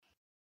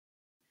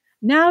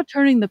now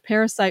turning the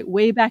parasite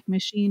Wayback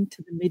Machine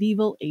to the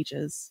medieval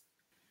ages.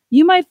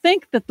 You might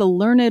think that the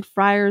learned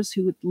friars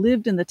who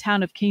lived in the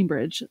town of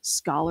Cambridge,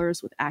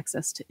 scholars with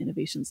access to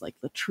innovations like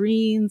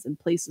latrines and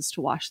places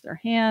to wash their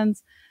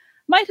hands,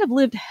 might have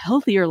lived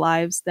healthier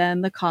lives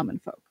than the common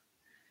folk.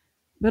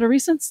 But a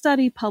recent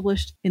study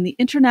published in the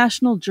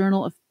International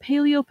Journal of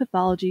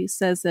Paleopathology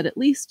says that at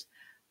least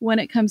when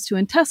it comes to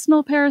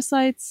intestinal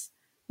parasites,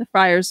 the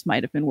friars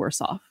might have been worse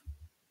off.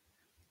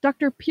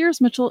 Dr. Piers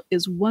Mitchell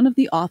is one of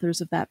the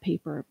authors of that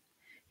paper.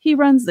 He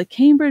runs the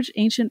Cambridge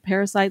Ancient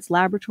Parasites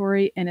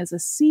Laboratory and is a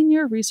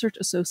senior research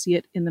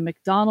associate in the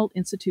MacDonald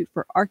Institute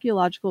for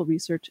Archaeological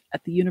Research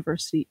at the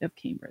University of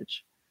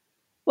Cambridge.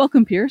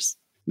 Welcome, Piers.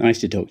 Nice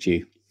to talk to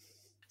you.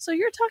 So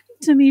you're talking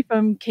to me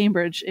from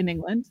Cambridge in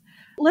England.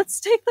 Let's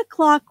take the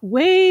clock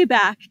way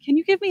back. Can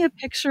you give me a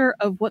picture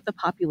of what the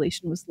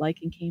population was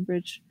like in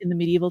Cambridge in the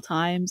medieval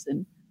times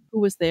and who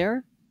was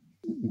there?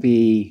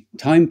 The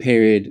time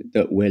period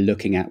that we're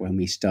looking at when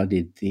we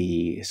studied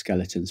the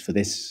skeletons for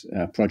this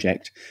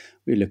project,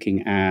 we're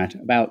looking at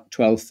about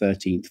 12th,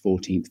 13th,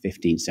 14th,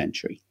 15th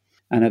century.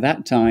 And at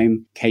that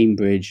time,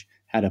 Cambridge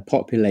had a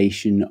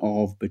population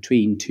of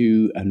between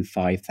 2,000 and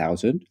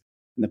 5,000.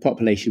 And the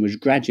population was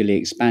gradually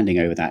expanding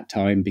over that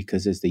time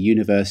because as the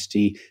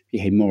university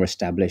became more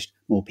established,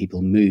 more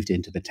people moved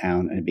into the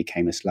town and it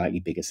became a slightly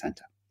bigger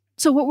centre.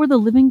 So what were the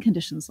living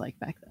conditions like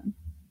back then?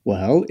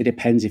 Well, it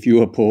depends if you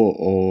were poor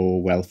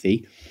or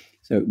wealthy.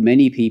 So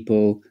many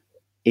people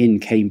in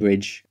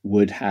Cambridge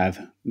would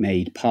have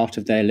made part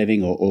of their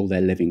living or all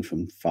their living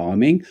from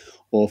farming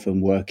or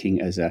from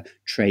working as a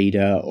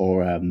trader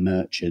or a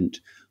merchant.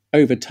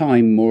 Over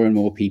time, more and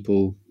more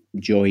people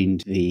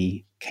joined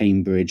the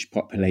Cambridge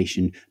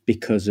population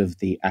because of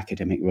the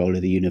academic role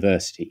of the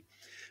university.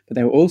 But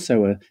there were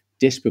also a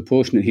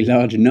disproportionately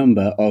large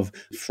number of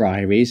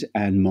friaries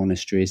and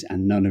monasteries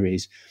and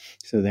nunneries.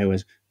 So there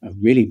was a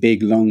really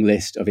big, long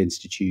list of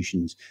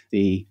institutions.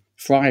 The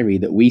friary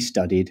that we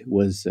studied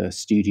was a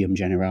studium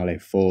generale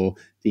for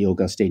the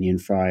Augustinian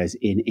friars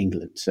in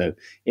England. So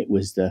it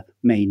was the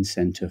main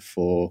centre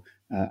for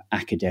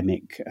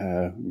academic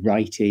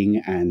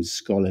writing and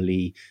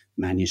scholarly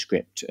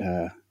manuscript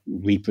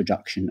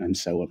reproduction and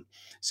so on.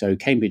 So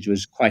Cambridge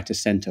was quite a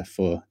centre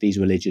for these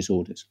religious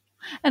orders.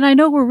 And I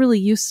know we're really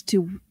used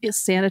to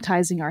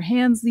sanitizing our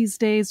hands these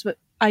days, but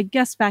I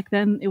guess back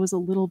then it was a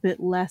little bit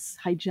less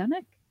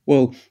hygienic.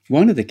 Well,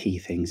 one of the key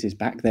things is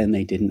back then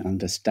they didn't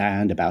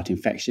understand about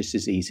infectious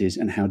diseases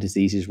and how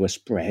diseases were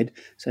spread,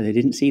 so they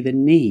didn't see the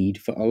need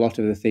for a lot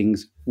of the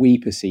things we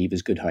perceive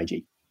as good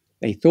hygiene.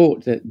 They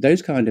thought that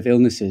those kind of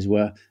illnesses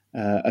were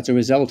as a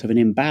result of an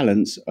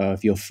imbalance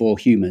of your four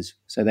humours.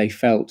 So they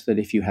felt that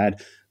if you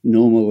had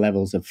normal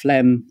levels of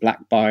phlegm,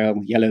 black bile,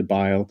 yellow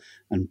bile,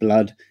 and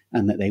blood,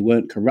 and that they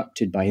weren't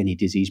corrupted by any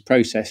disease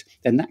process,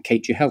 then that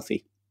kept you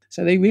healthy.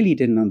 So they really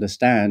didn't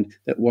understand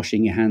that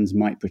washing your hands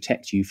might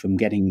protect you from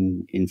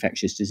getting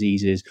infectious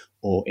diseases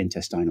or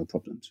intestinal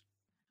problems.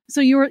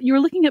 So you were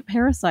looking at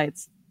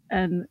parasites,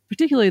 and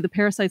particularly the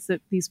parasites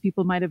that these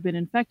people might have been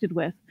infected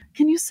with.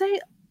 Can you say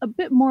a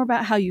bit more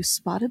about how you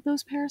spotted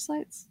those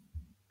parasites?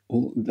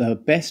 Well, the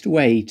best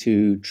way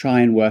to try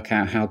and work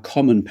out how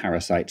common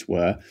parasites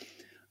were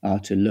are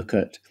to look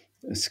at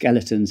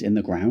skeletons in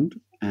the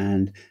ground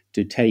and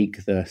to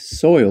take the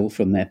soil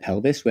from their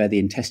pelvis where the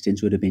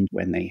intestines would have been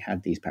when they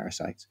had these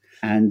parasites.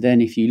 And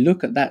then if you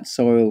look at that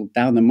soil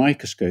down the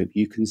microscope,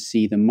 you can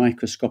see the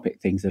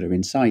microscopic things that are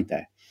inside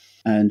there.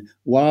 And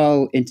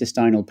while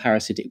intestinal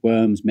parasitic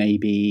worms may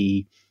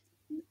be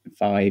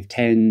 5,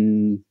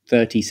 10,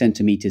 30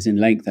 centimeters in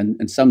length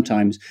and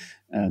sometimes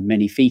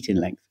many feet in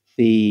length,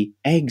 the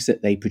eggs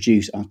that they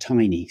produce are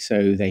tiny.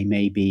 So they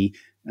may be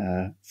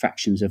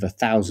fractions of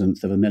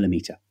 1,000th of a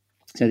millimeter.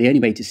 So the only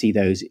way to see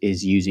those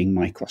is using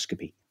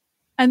microscopy.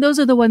 And those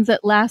are the ones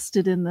that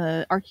lasted in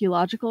the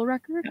archaeological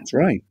record? That's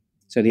right.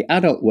 So the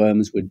adult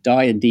worms would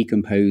die and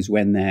decompose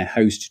when their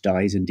host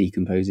dies and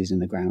decomposes in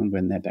the ground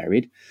when they're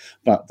buried.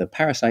 But the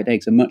parasite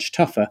eggs are much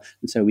tougher,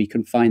 and so we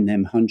can find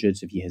them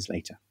hundreds of years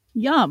later.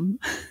 Yum.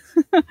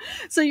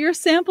 So you're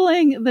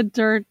sampling the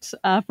dirt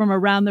from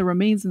around the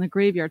remains in the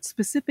graveyard,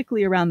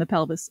 specifically around the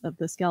pelvis of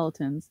the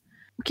skeletons.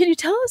 Can you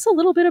tell us a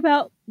little bit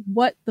about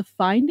what the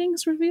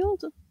findings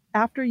revealed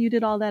after you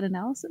did all that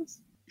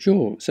analysis?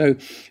 Sure. So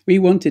we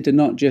wanted to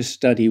not just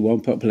study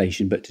one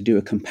population, but to do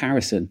a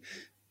comparison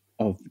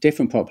of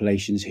different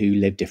populations who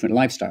live different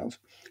lifestyles.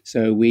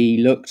 So we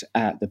looked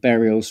at the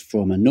burials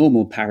from a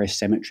normal parish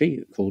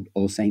cemetery called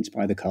All Saints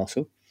by the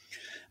Castle,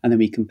 and then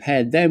we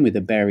compared them with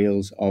the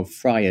burials of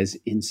friars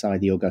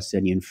inside the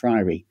Augustinian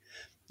friary.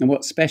 And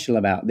what's special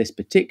about this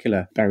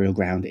particular burial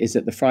ground is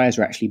that the friars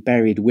are actually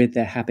buried with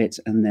their habits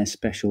and their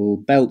special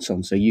belts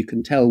on. So you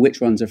can tell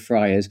which ones are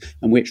friars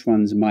and which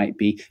ones might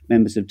be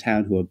members of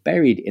town who are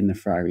buried in the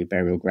friary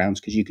burial grounds,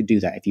 because you could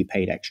do that if you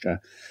paid extra,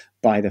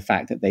 by the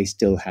fact that they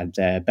still had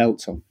their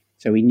belts on.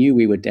 So we knew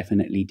we were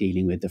definitely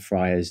dealing with the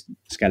friars'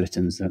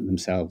 skeletons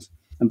themselves.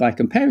 And by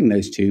comparing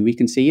those two, we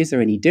can see, is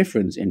there any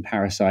difference in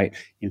parasite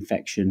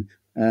infection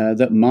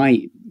that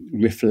might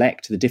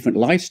reflect the different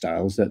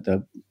lifestyles that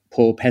the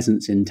poor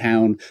peasants in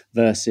town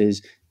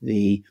versus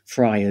the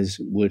friars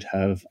would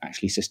have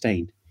actually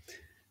sustained.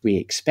 We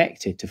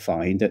expected to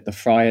find that the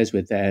friars,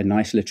 with their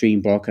nice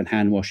latrine block and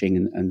hand washing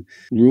and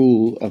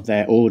rule of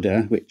their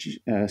order, which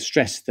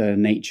stressed the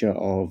nature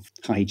of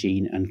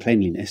hygiene and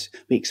cleanliness,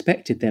 we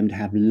expected them to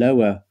have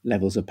lower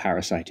levels of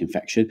parasite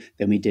infection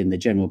than we did in the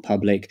general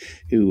public,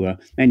 who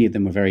many of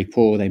them were very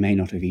poor. They may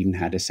not have even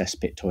had a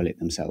cesspit toilet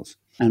themselves.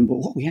 But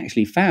what we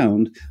actually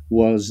found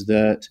was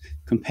that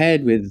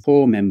compared with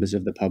poor members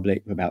of the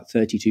public, about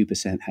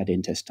 32% had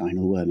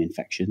intestinal worm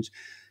infections.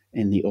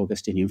 In the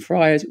Augustinian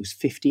friars, it was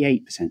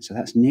 58%. So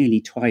that's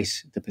nearly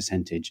twice the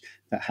percentage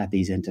that had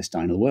these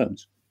intestinal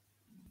worms.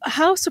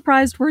 How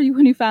surprised were you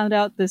when you found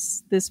out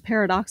this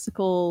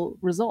paradoxical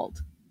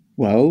result?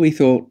 Well, we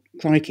thought,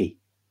 crikey,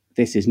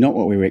 this is not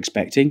what we were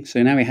expecting.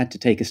 So now we had to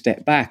take a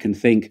step back and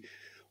think,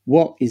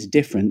 what is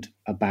different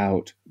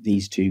about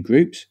these two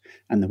groups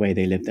and the way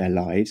they live their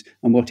lives,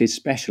 and what is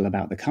special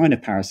about the kind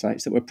of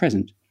parasites that were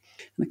present?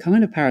 And the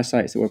kind of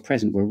parasites that were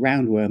present were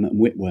roundworm and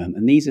whipworm,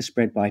 and these are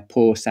spread by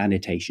poor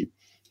sanitation.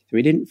 So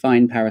we didn't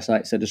find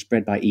parasites that are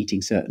spread by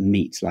eating certain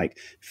meats, like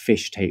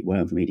fish take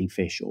worm from eating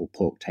fish or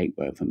pork take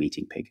worm from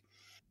eating pig.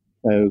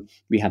 So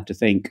we had to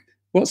think,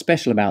 what's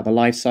special about the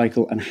life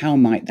cycle and how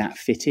might that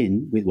fit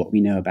in with what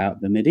we know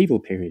about the medieval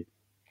period?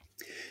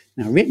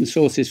 Now, written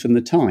sources from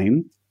the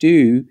time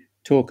do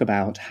talk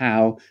about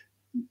how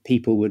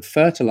people would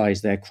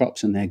fertilize their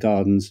crops and their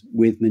gardens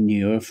with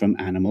manure from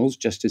animals,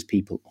 just as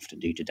people often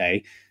do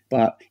today.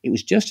 But it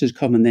was just as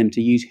common then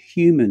to use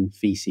human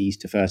feces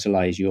to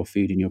fertilize your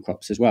food and your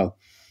crops as well.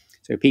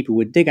 So people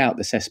would dig out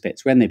the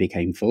cesspits when they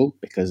became full,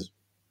 because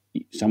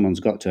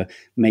someone's got to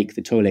make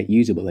the toilet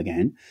usable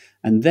again,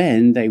 and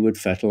then they would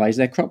fertilize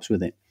their crops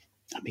with it.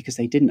 Because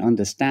they didn't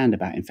understand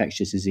about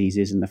infectious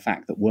diseases and the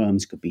fact that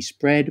worms could be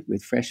spread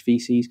with fresh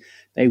feces,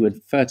 they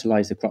would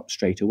fertilize the crop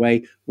straight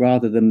away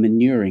rather than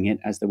manuring it,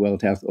 as the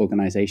World Health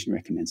Organization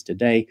recommends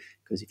today,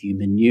 because if you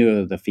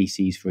manure the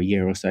feces for a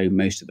year or so,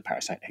 most of the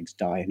parasite eggs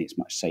die, and it's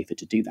much safer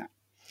to do that.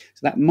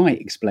 So that might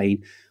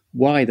explain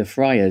why the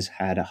friars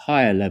had a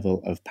higher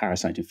level of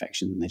parasite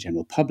infection than the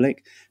general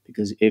public,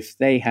 because if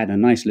they had a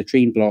nice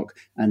latrine block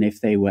and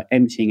if they were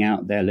emptying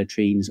out their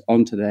latrines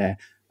onto their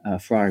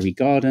friary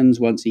gardens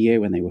once a year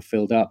when they were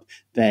filled up,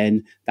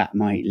 then that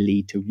might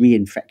lead to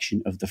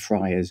reinfection of the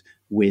friars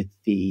with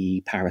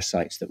the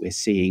parasites that we're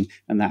seeing,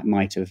 and that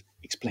might have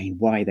explained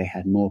why they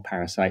had more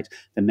parasites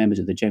than members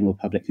of the general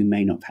public who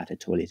may not have had a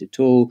toilet at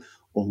all,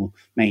 or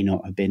may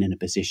not have been in a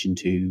position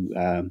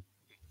to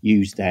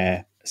use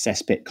their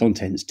cesspit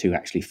contents to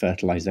actually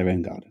fertilize their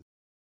own garden.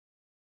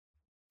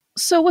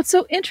 So what's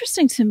so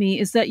interesting to me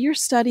is that you're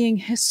studying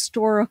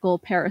historical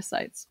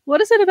parasites. What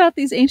is it about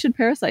these ancient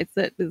parasites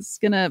that is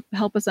going to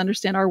help us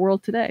understand our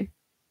world today?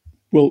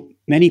 Well,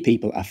 many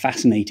people are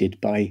fascinated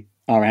by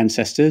our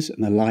ancestors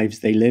and the lives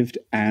they lived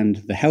and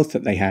the health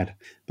that they had.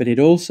 But it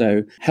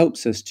also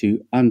helps us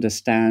to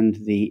understand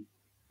the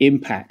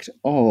impact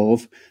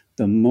of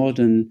the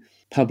modern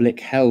public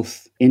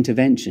health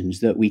interventions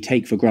that we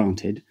take for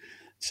granted,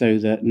 so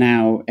that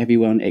now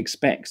everyone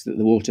expects that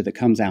the water that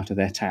comes out of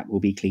their tap will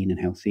be clean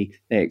and healthy.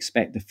 They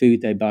expect the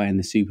food they buy in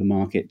the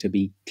supermarket to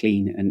be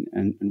clean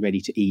and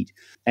ready to eat.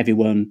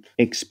 Everyone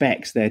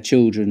expects their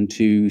children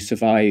to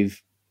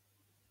survive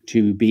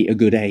to be a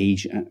good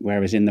age,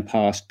 whereas in the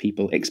past,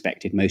 people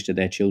expected most of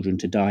their children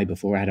to die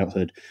before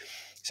adulthood.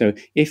 So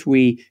if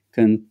we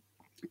can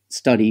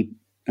study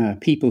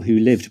people who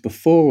lived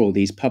before all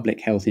these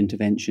public health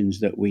interventions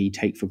that we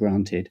take for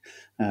granted,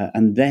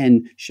 and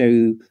then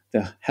show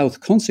the health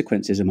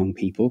consequences among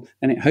people,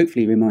 then it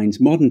hopefully reminds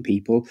modern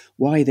people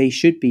why they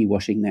should be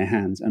washing their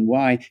hands, and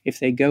why, if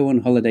they go on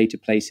holiday to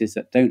places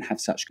that don't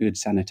have such good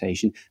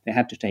sanitation, they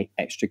have to take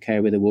extra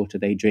care with the water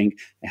they drink.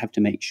 They have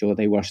to make sure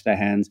they wash their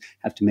hands,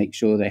 have to make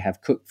sure they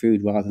have cooked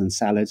food rather than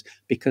salads,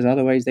 because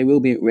otherwise they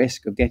will be at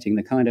risk of getting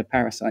the kind of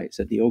parasites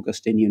that the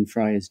Augustinian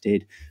friars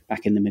did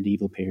back in the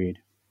medieval period.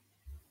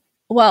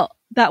 Well,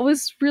 that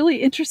was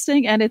really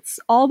interesting, and it's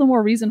all the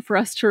more reason for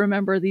us to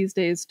remember these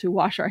days to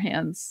wash our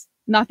hands.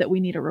 Not that we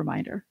need a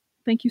reminder.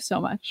 Thank you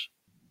so much.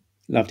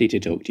 Lovely to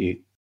talk to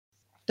you.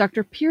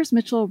 Dr. Piers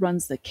Mitchell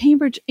runs the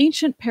Cambridge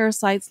Ancient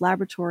Parasites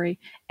Laboratory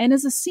and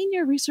is a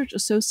senior research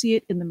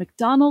associate in the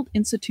MacDonald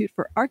Institute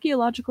for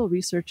Archaeological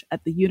Research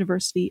at the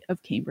University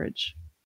of Cambridge.